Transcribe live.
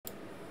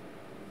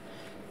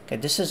Okay,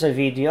 this is a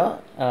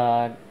video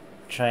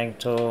trying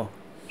to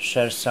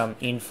share some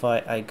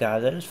info I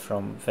gathered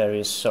from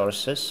various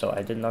sources, so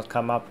I did not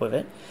come up with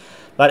it.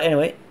 But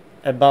anyway,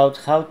 about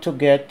how to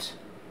get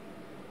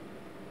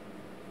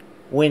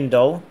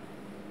window,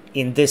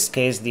 in this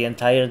case the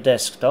entire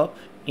desktop,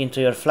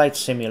 into your flight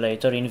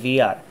simulator in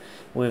VR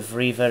with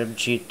Reverb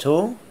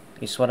G2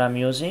 is what I'm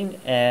using,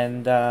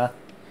 and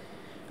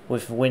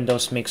with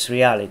Windows Mixed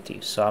Reality.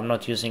 So I'm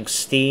not using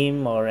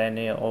Steam or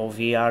any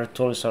VR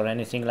tools or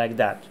anything like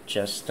that,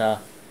 just the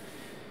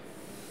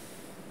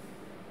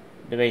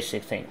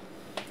basic thing.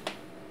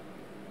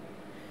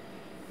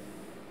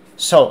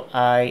 So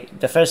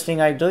the first thing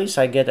I do is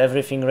I get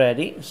everything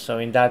ready. So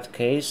in that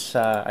case,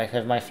 I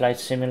have my flight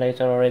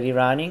simulator already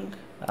running.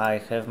 I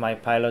have my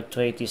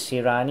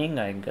Pilot2ATC running.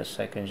 I guess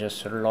I can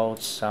just load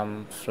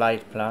some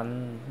flight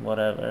plan,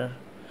 whatever.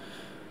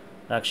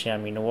 Actually,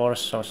 I'm in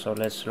Warsaw, so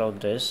let's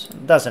load this.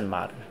 Doesn't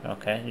matter,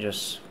 okay?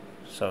 Just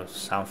so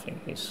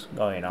something is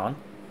going on.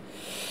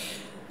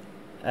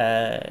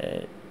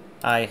 I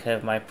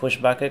have my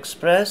pushback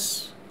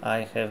express. I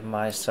have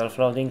my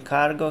self-loading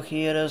cargo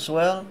here as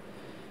well.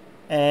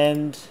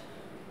 And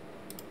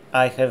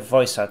I have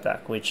voice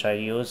attack, which I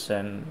use,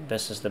 and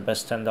this is the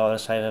best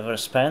 $10 I've ever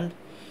spent,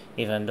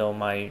 even though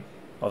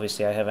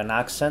obviously I have an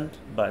accent,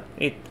 but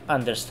it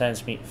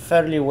understands me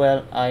fairly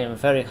well. I am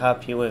very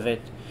happy with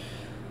it.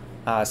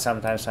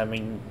 Sometimes I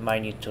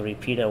might need to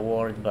repeat a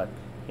word, but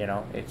you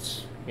know,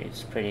 it's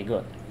pretty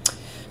good.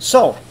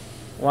 So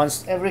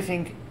once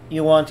everything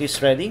you want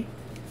is ready,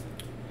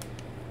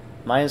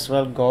 might as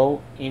well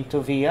go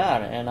into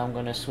VR, and I'm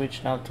gonna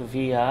switch now to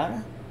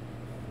VR,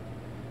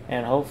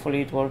 and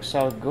hopefully it works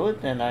out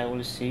good, and I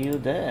will see you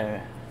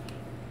there.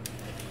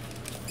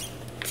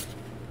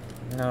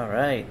 All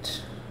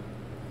right.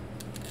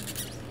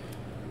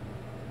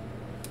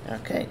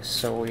 Okay,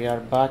 so we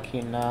are back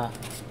in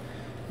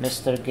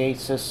Mr.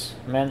 Gates's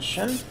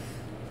mansion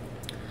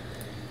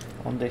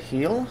on the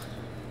hill.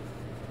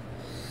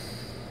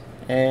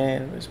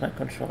 And where's my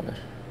controller?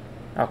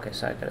 Okay,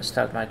 so I gotta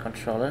start my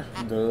controller.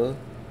 Duh.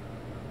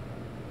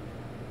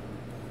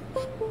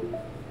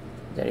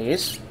 There he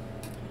is.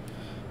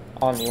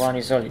 Only one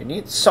is all you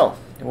need. So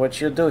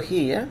what you do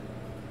here,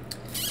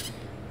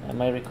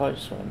 am I recording?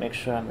 So make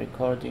sure I'm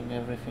recording.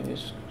 Everything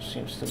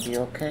seems to be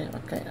okay.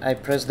 Okay, I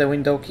press the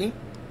window key,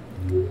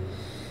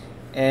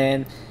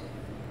 and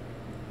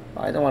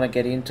I don't want to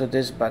get into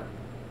this, but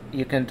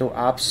you can do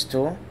apps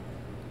too.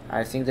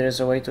 I think there is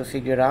a way to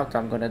figure out.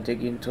 I'm gonna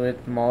dig into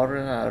it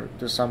more,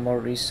 do some more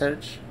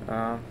research,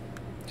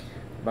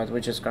 but we're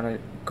just gonna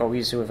go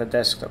easy with a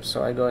desktop.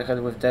 So I go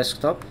ahead with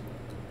desktop.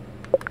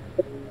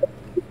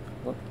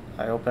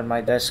 I open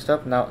my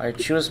desktop. Now I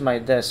choose my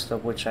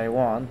desktop, which I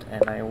want,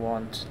 and I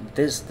want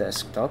this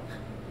desktop.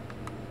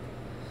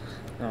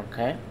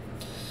 Okay.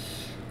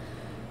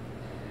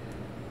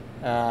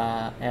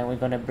 And we're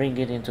gonna bring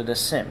it into the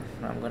sim.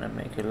 I'm gonna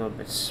make it a little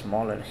bit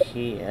smaller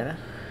here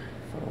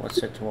for what's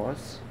it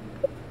worth.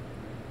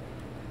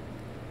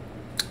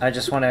 I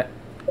just want to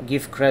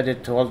give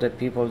credit to all the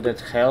people that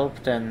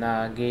helped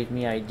and gave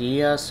me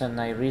ideas, and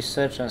I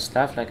researched and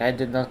stuff. Like, I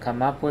did not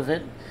come up with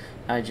it.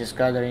 I just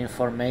gathered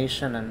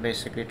information and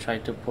basically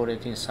tried to put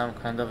it in some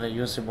kind of a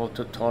usable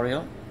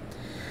tutorial.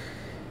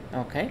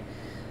 Okay,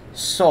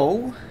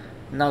 so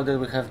now that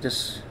we have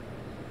this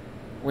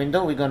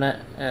window, we're gonna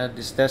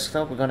this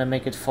desktop, we're gonna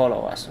make it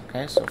follow us.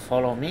 Okay, so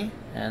follow me,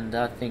 and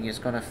that thing is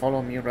gonna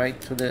follow me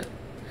right to the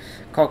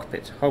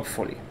cockpit,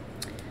 hopefully.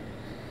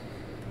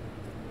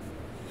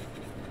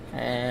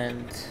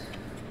 And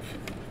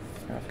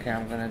okay,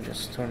 I'm gonna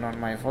just turn on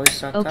my voice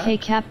attack. Okay,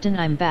 Captain,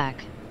 I'm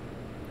back.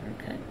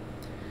 Okay,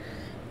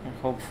 and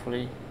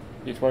hopefully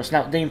it works.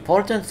 Now the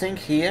important thing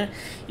here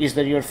is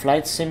that your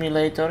flight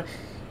simulator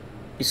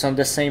is on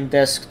the same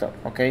desktop.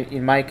 Okay,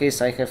 in my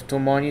case I have two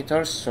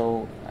monitors,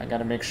 so I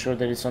gotta make sure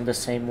that it's on the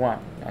same one.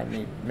 I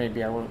mean,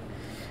 maybe I will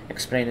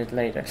explain it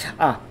later.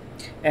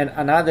 And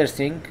another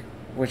thing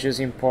which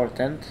is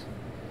important,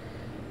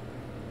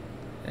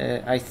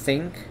 I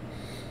think.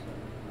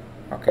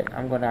 Okay,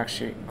 I'm gonna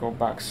actually go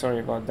back. Sorry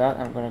about that.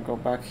 I'm gonna go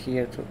back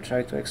here to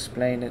try to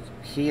explain it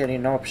here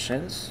in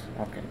options.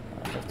 Okay,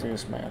 I have to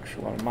use my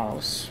actual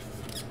mouse.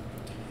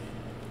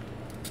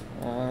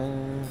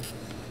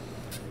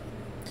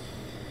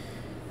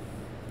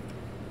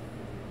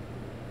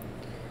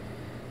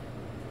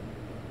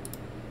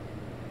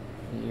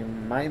 You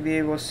might be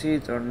able to see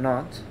it or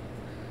not.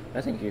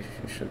 I think you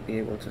should be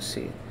able to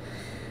see it.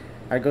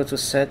 I go to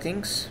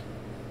settings.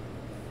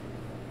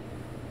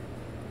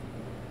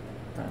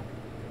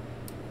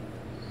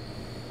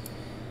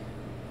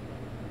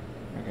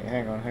 Okay,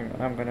 hang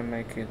on. I'm gonna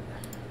make it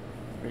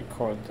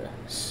record the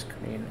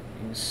screen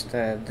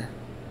instead.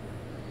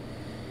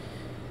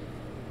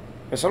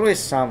 There's always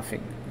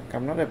something. Like,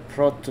 I'm not a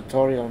pro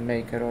tutorial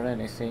maker or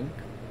anything.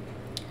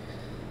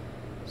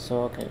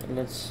 So okay,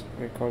 let's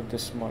record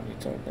this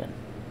monitor then.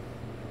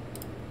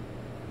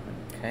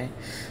 Okay,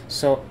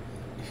 so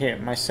here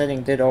my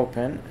setting did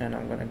open, and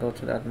I'm gonna go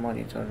to that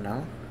monitor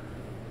now.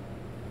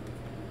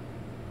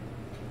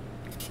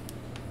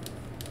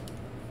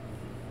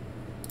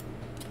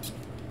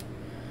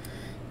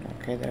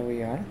 Okay, there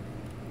we are.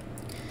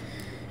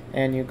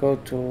 And you go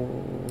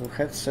to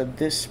headset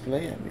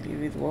display, I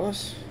believe it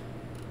was.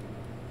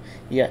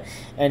 Yeah,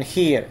 and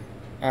here,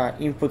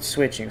 input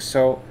switching.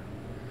 So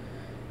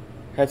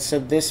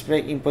headset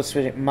display, input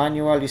switching,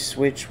 manually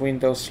switch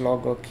Windows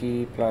logo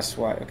key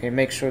 +Y. Okay,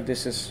 make sure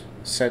this is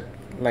set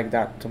like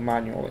that to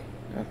manually.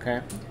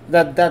 Okay,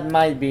 that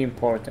might be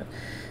important.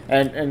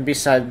 And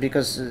besides,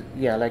 because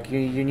yeah, like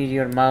you need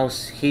your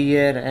mouse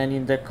here and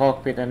in the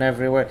cockpit and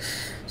everywhere,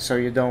 so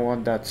you don't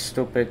want that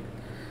stupid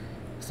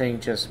thing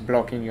just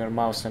blocking your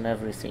mouse and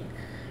everything,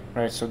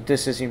 right? So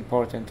this is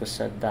important to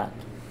set that.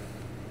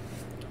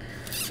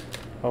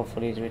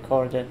 Hopefully it's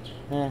recorded.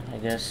 Yeah, I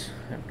guess.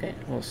 Okay,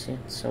 we'll see.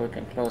 So we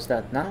can close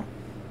that now.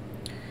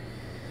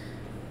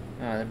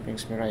 That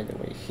brings me right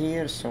away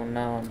here. So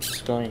now I'm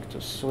just going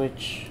to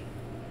switch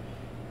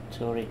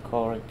to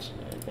record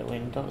the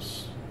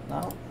Windows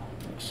now.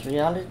 Mixed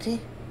reality.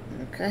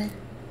 Okay.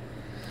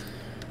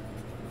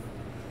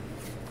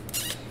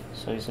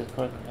 So is it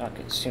correct?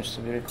 Okay, it seems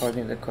to be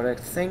recording the correct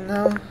thing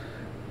now.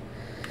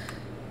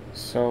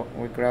 So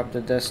we grab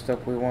the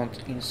desktop we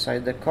want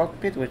inside the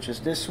cockpit, which is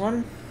this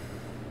one.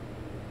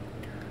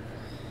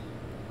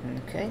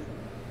 Okay.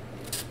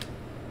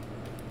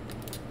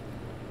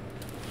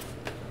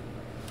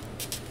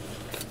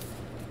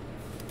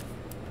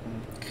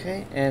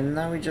 Okay, and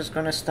now we're just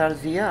gonna start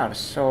VR.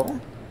 So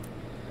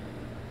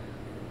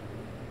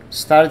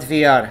start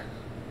VR.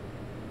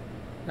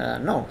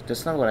 No,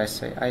 that's not what I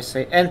say. I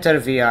say enter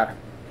VR.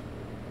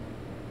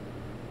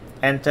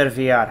 Enter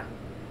VR.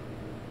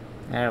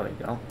 There we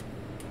go.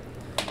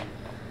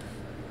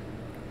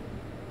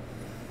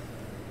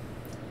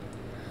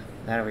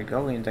 There we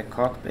go, in the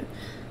cockpit.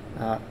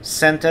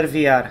 Center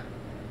VR.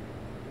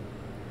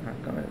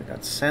 We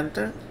got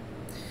center.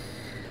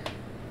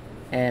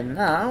 And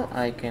now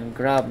I can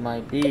grab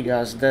my big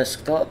ass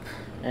desktop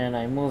and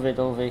I move it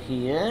over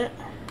here.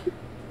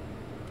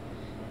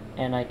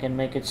 And I can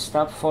make it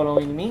stop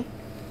following me.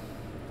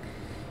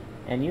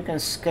 And you can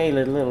scale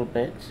it a little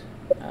bit.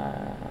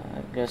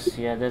 I guess,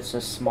 yeah, that's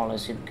as small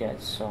as it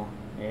gets. So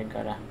you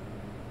got a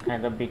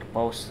kind of big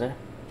poster.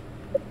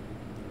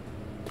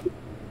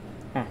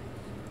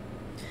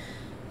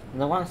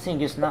 The one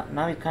thing is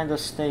now it kind of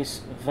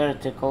stays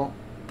vertical.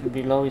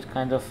 Below it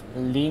kind of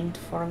leaned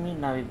for me.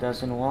 Now it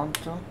doesn't want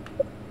to.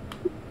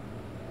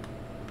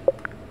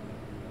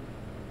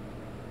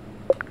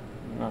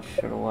 Not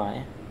sure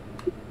why.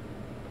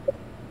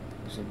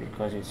 Is it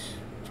because it's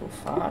too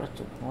far?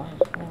 Too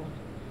wide?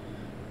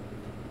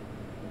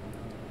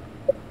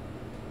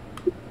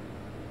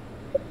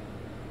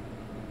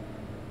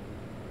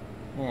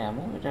 Yeah,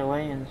 move it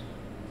away and.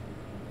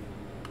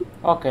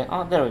 Okay,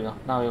 oh, there we go.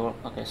 Now we will.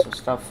 Okay, so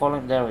stop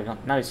following. There we go.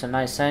 Now it's a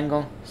nice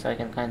angle, so I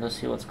can kind of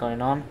see what's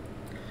going on.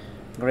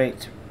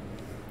 Great.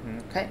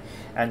 Okay,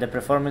 and the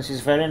performance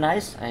is very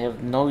nice. I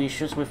have no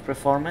issues with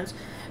performance.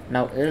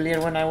 Now, earlier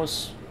when I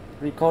was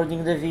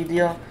recording the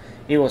video,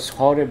 it was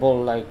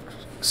horrible, like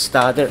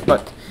stutter,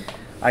 but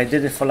I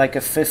did it for like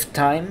a 5th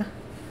time.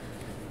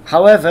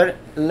 However,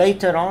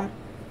 later on,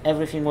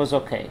 everything was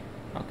okay.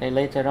 Okay,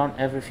 later on,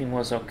 everything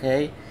was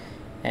okay.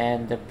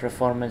 And the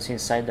performance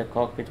inside the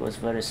cockpit was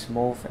very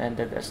smooth and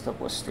the desktop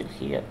was still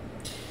here.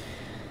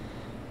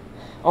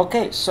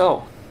 Okay,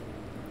 so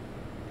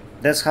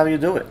that's how you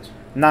do it.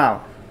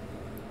 Now,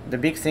 the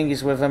big thing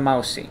is with the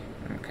mousey.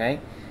 Okay,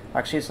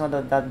 actually it's not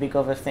that big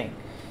of a thing.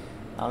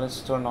 Now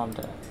let's turn on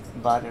the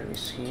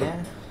batteries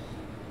here.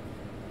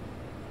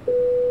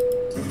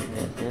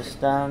 Get this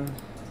done.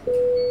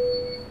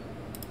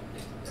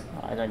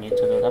 I don't need to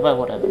do that, but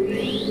whatever.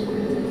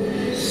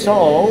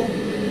 So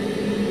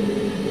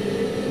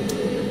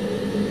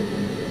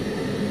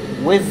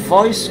with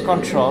voice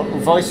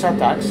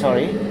attack,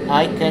 sorry,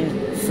 I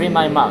can free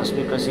my mouse,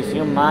 because if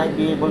you might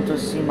be able to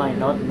see my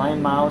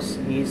mouse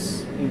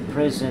is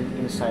imprisoned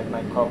inside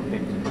my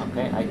cockpit.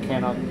 Okay, I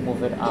cannot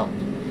move it out.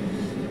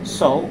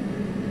 So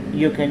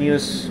you can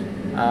use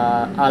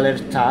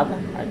Alert Tab,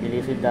 I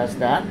believe it does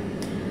that,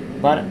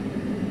 but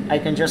I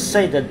can just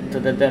say that to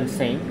the damn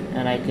thing,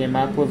 and I came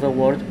up with the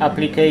word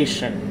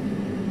application.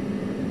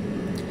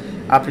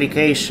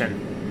 Application.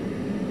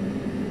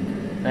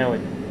 There we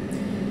go.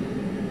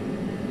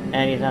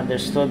 And it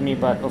understood me,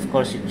 but of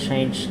course it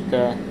changed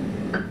the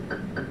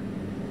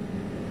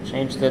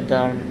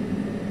darn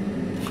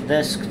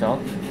desktop.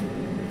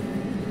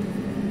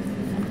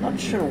 I'm not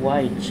sure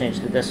why it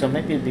changed the desktop.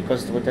 Maybe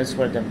because that's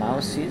where the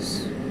mouse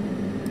is.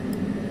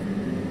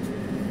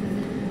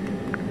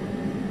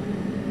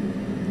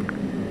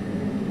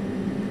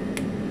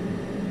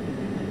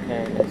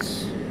 Okay,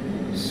 let's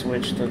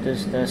switch to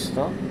this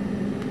desktop.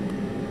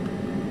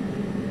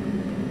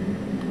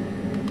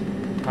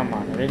 Come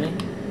on, really?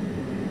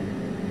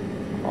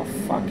 Oh,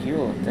 fuck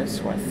you, that's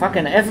why.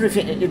 Fucking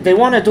everything, they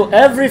want to do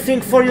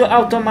everything for you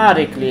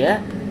automatically, eh?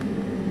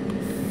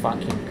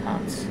 Fucking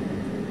cunts.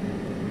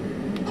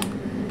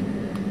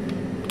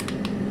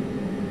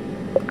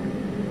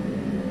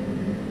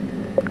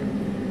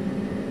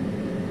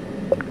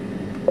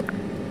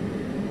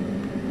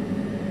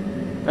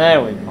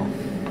 There we go.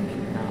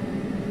 Now,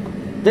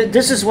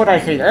 This is what I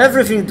hate.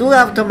 Everything do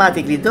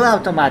automatically,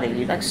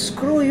 like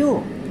screw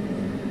you.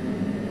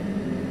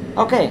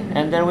 Okay,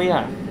 and there we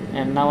are.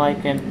 And now I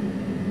can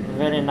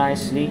very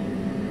nicely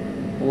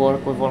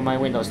work with all my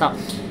windows. Now,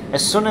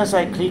 as soon as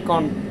I click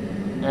on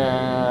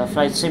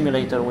Flight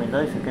Simulator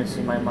window, if you can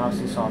see my mouse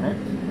is on it,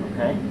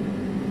 okay,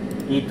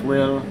 it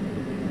will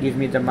give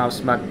me the mouse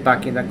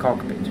back in the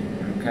cockpit,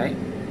 okay.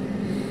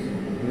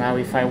 Now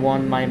if I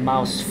want my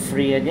mouse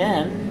free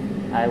again,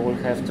 I will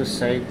have to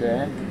say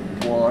the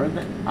word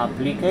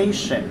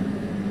application.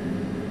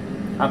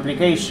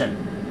 Application.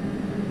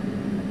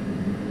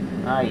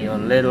 Ah, you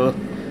little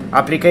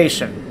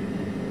application.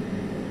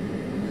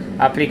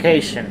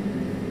 Application.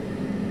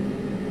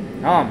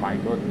 Oh my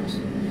goodness.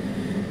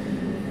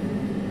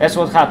 That's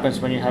what happens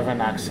when you have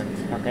an accent.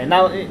 Okay,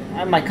 now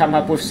I might come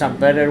up with some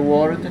better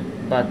word,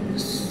 but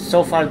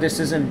so far this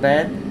isn't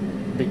bad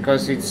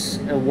because it's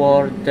a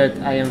word that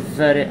I am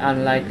very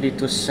unlikely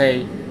to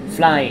say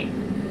flying,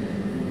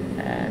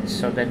 and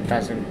so that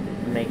doesn't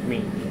make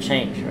me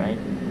change, right?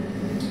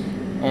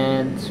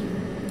 And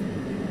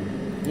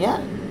yeah,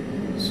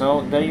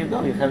 so there you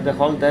go. You have the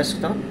whole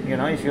desktop. You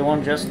know, if you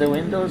want just the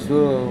windows,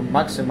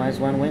 maximize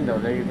one window.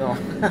 There you go.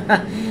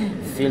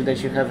 Feel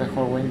that you have a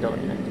whole window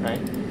in it,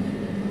 right?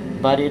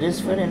 But it is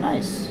very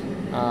nice.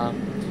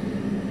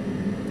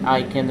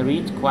 I can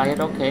read quite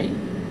okay.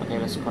 Okay,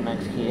 let's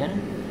connect here.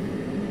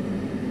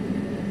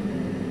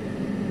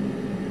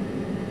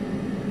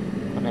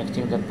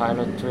 Connecting the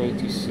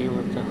Pilot2ATC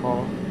with the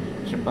whole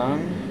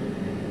shebang.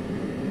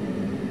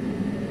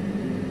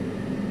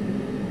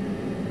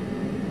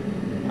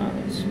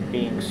 It's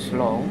being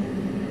slow.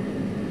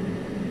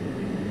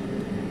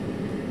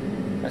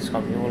 Let's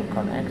hope you will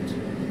connect.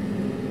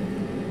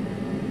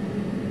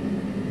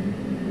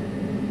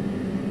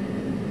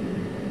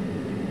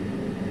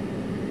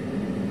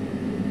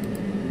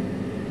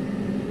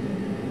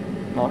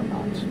 Or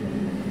not.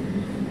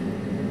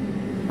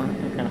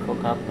 You can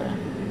hook up a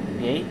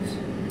gate.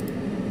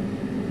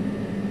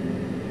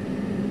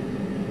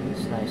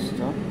 It's nice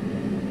too.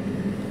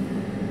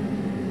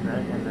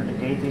 Right, and then the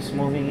gate is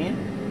moving in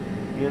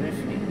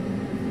beautifully.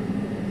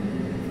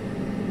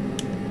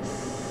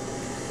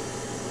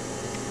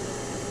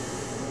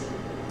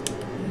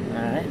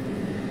 Alright.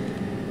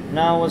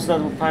 Now was that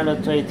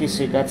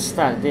Pilot2ATC got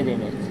stuck,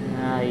 didn't it?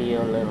 Ah, you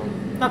little.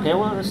 Okay,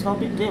 well, it's no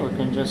big deal. We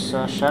can just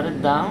shut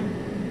it down.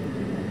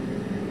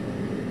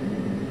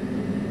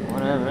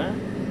 Whatever.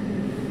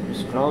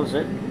 Just close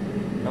it.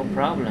 No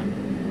problem.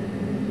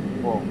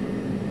 Whoa.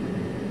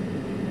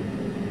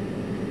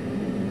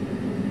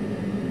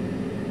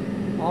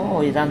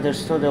 Oh, it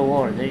understood the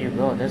word. There you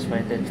go. That's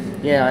why that.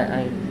 Yeah,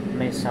 I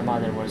made some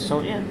other words.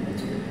 So yeah,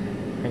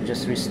 I can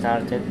just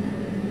restart it.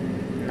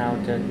 Now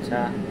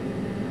that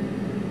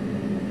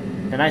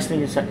the nice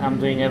thing is that I'm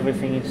doing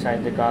everything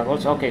inside the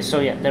goggles. Okay, so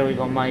yeah, there we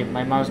go. My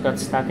mouse got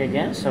stuck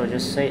again. So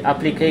just say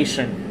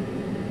application.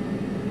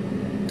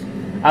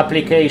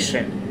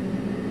 Application.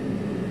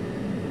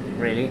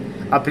 Really?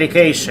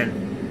 Application.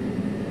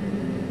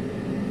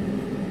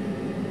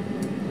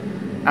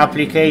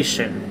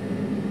 Application.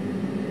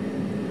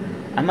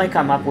 I might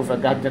come up with a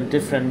goddamn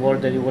different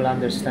word that you will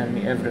understand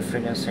me every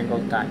freaking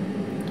single time.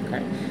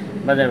 Okay,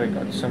 but there we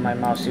go. So my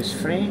mouse is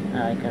free.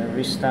 I can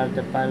restart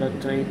the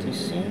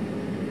Pilot2ATC.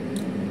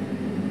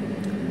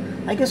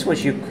 I guess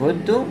what you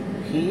could do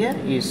here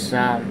is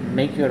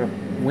make your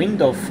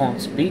window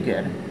fonts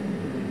bigger.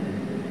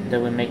 That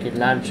will make it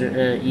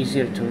larger,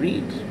 easier to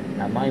read.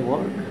 That might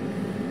work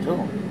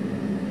too.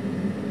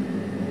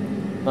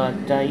 But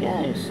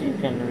yeah, you see, you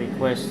can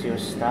request your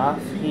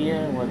stuff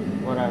here.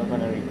 What are we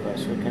going to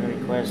request? We can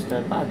request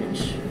the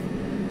baggage.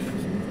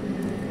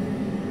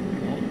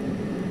 Okay.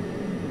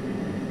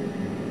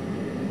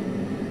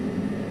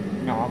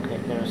 No, okay,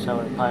 there's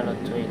our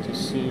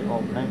Pilot2ATC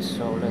open.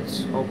 So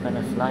let's open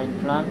a flight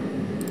plan.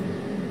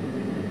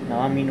 Now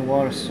I'm in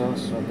Warsaw,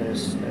 so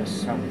there's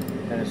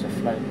a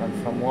flight plan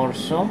from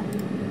Warsaw.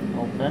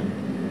 Open.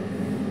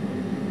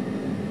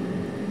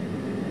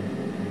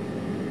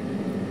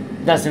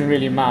 Doesn't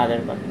really matter,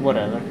 but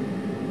whatever.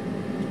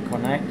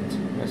 Connect.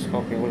 Let's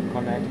hope it will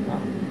connect now.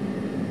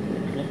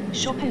 Quickly.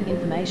 Chopin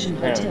Information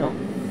Hotel.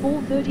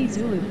 4:30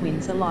 Zulu.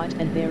 Winds are light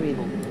and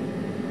variable.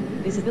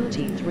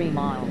 Visibility 3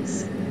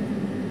 miles.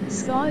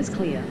 Skies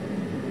clear.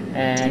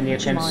 And you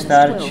can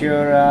start 12,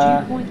 your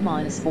dew point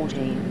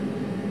 -14.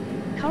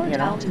 Current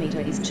altimeter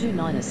is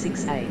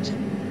 2968.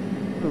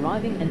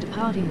 Arriving and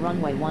departing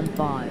runway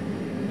 15.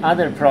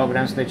 Other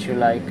programs that you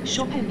like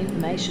Chopin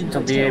Information to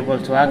Hotel, be able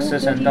to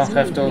access and don't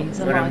have to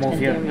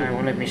remove your...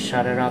 well, let me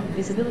shut it up.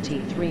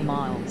 Visibility 3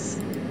 miles.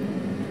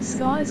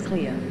 Skies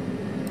clear.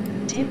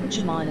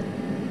 Temperature minus.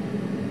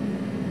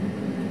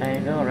 There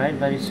you go, right?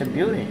 But it's a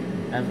beauty.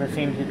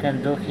 Everything you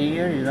can do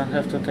here, you don't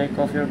have to take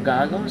off your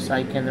goggles.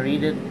 I can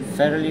read it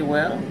fairly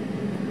well.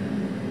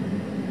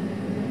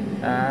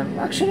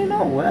 Actually,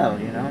 no, well,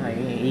 you know,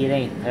 it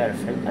ain't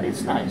perfect, but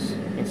it's nice.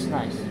 It's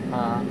nice.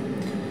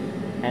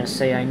 And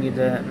say I need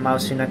a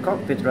mouse in a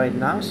cockpit right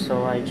now,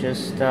 so I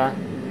just now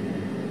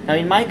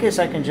in my case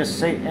I can just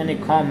say any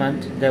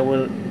comment that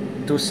will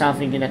do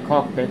something in a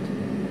cockpit,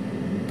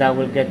 that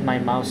will get my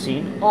mouse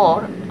in,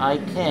 or I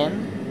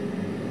can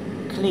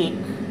click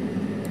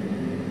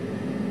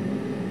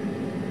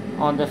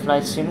on the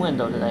flight sim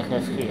window that I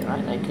have here,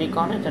 right? I click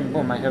on it and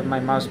boom, I have my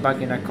mouse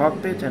back in a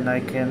cockpit and I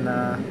can,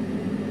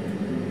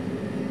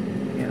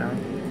 you know,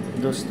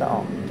 do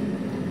stuff.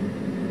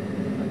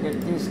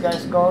 Get these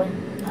guys going.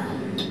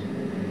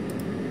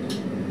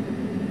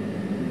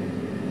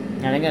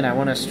 And again, I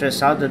want to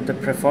stress out that the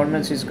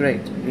performance is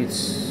great.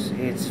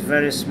 It's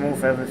very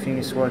smooth. Everything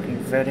is working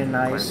very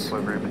nice.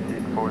 Reverb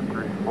G2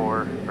 ready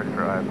for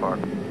IFR.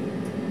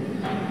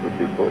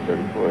 Repeat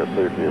 434,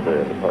 clear to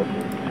the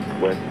departure.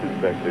 West 2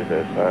 vectors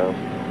as filed.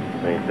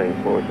 Maintain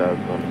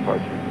 4,000 on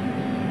departure.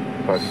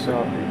 So,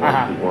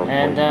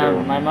 and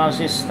my mouse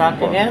is stuck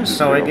again.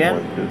 So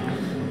again,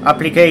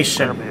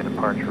 application.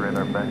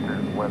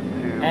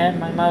 And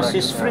my mouse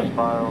is free.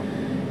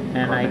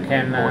 And I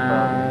can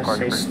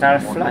say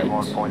start flight.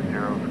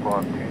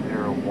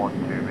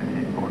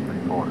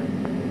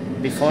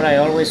 Before I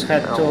always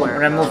had to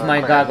remove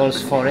my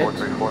goggles for it,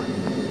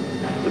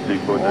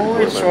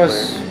 which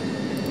was,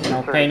 you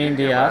know, pain in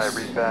the ass.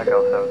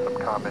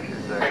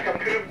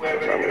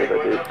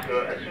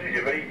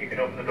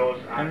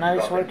 And now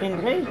it's working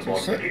great, you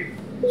see?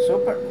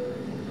 Super.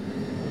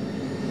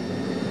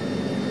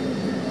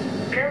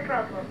 No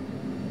problem.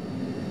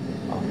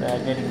 Oh, they are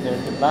getting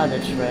the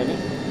baggage ready.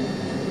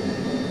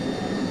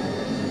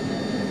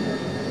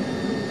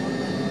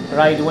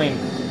 Right wing.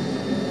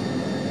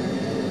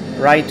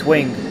 Right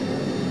wing.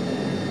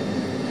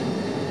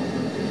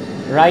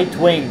 Right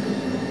wing.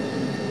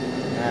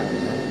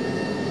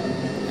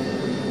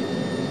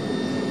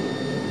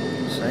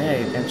 So yeah,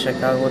 you can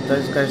check out what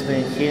those guys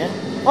doing here.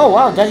 Oh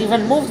wow, that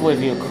even moved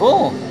with you.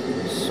 Cool.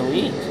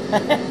 Sweet.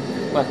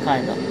 Well,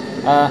 kind of.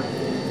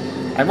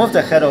 I moved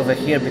the head over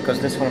here because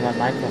that's where my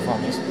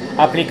microphone is.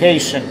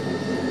 Application.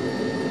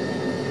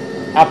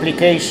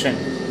 Application.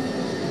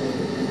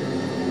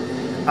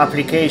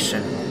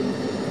 Application.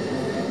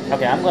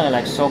 Okay, I'm gonna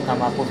like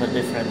come up with a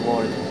different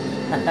word.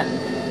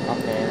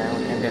 Okay, now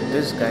we can get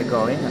this guy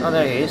going. Oh,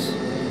 there he is.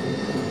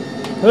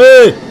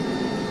 Hey!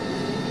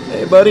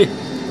 Hey, buddy.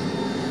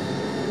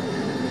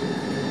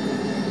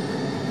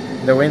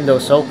 The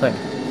window's open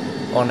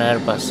on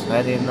Airbus.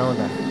 I didn't know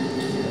that.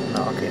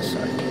 No, okay,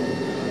 sorry.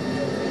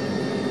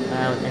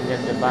 Now we can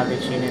get the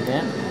baggage in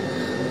again.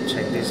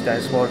 Check these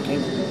guys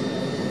working.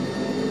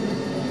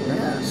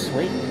 Yeah,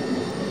 sweet.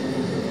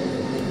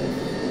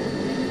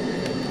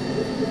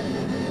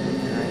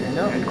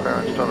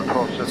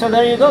 So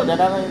there you go, that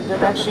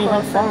actually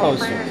even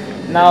follows you.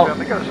 Now,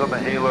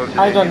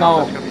 I don't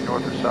know.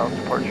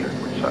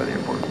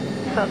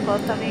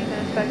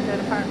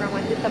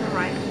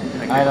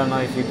 I don't know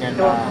if you can,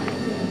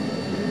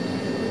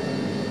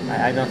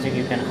 I don't think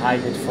you can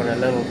hide it for a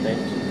little bit.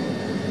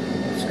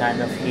 It's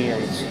kind of here,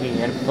 it's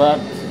here, but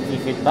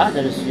if it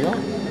bothers you,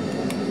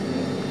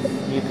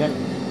 you can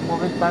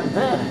move it back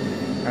there,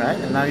 right?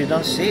 And now you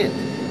don't see it.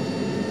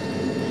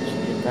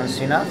 You don't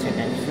see nothing,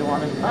 and if you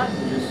want it back,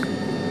 just...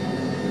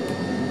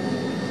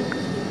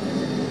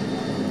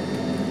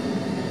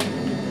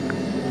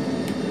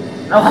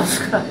 Oh,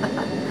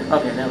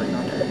 okay, there we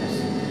go, there it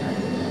is. There we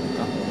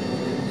go.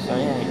 So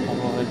yeah, you can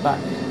move it back.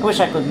 I wish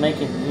I could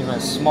make it even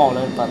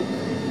smaller, but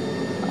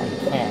I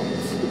can't.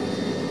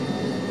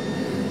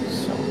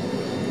 So,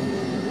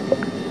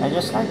 I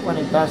just like when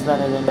it does that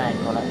at an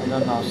angle. I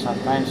don't know,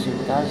 sometimes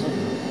it does it,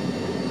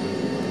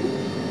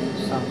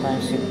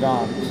 sometimes it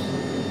don't.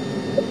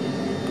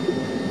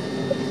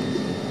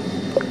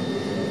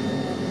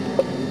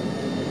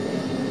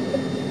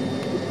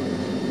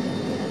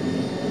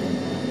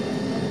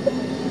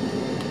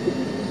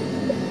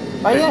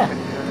 But yeah,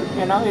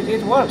 you know,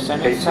 it works,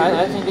 and it's,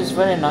 I think it's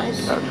very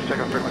nice.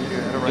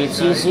 It's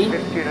easy.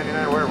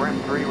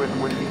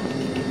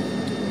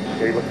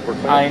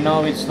 I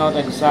know it's not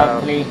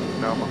exactly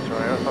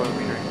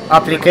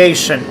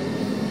application.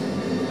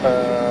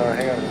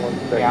 Hang on one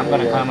second. Yeah, I'm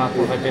gonna come up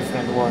with a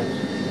different word.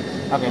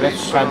 Okay,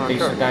 let's shut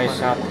these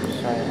guys up.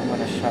 Sorry, I'm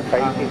gonna shut up.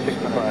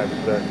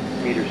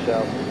 1865 meters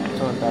south.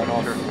 Turn that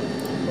off.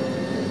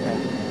 Okay.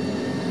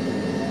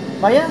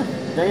 But yeah,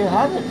 there you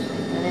have it.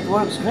 And it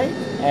works great,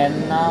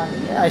 and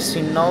yeah, I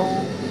see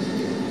no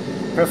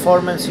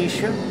performance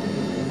issue.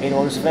 It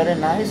works very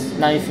nice.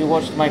 Now if you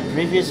watched my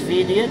previous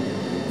video,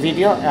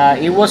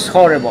 it was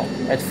horrible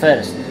at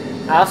first.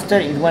 After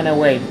it went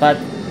away, but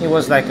it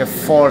was like a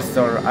fourth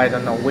or I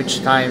don't know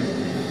which time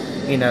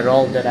in a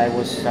row that I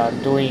was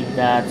doing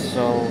that,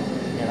 so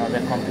you know,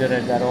 the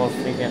computer got all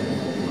freaking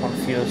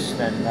confused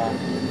and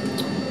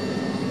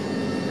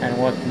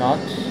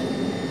whatnot.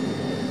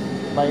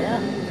 But yeah,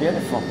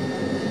 beautiful.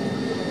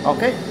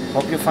 Okay,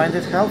 hope you find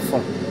it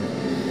helpful.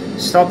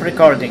 Stop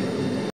recording.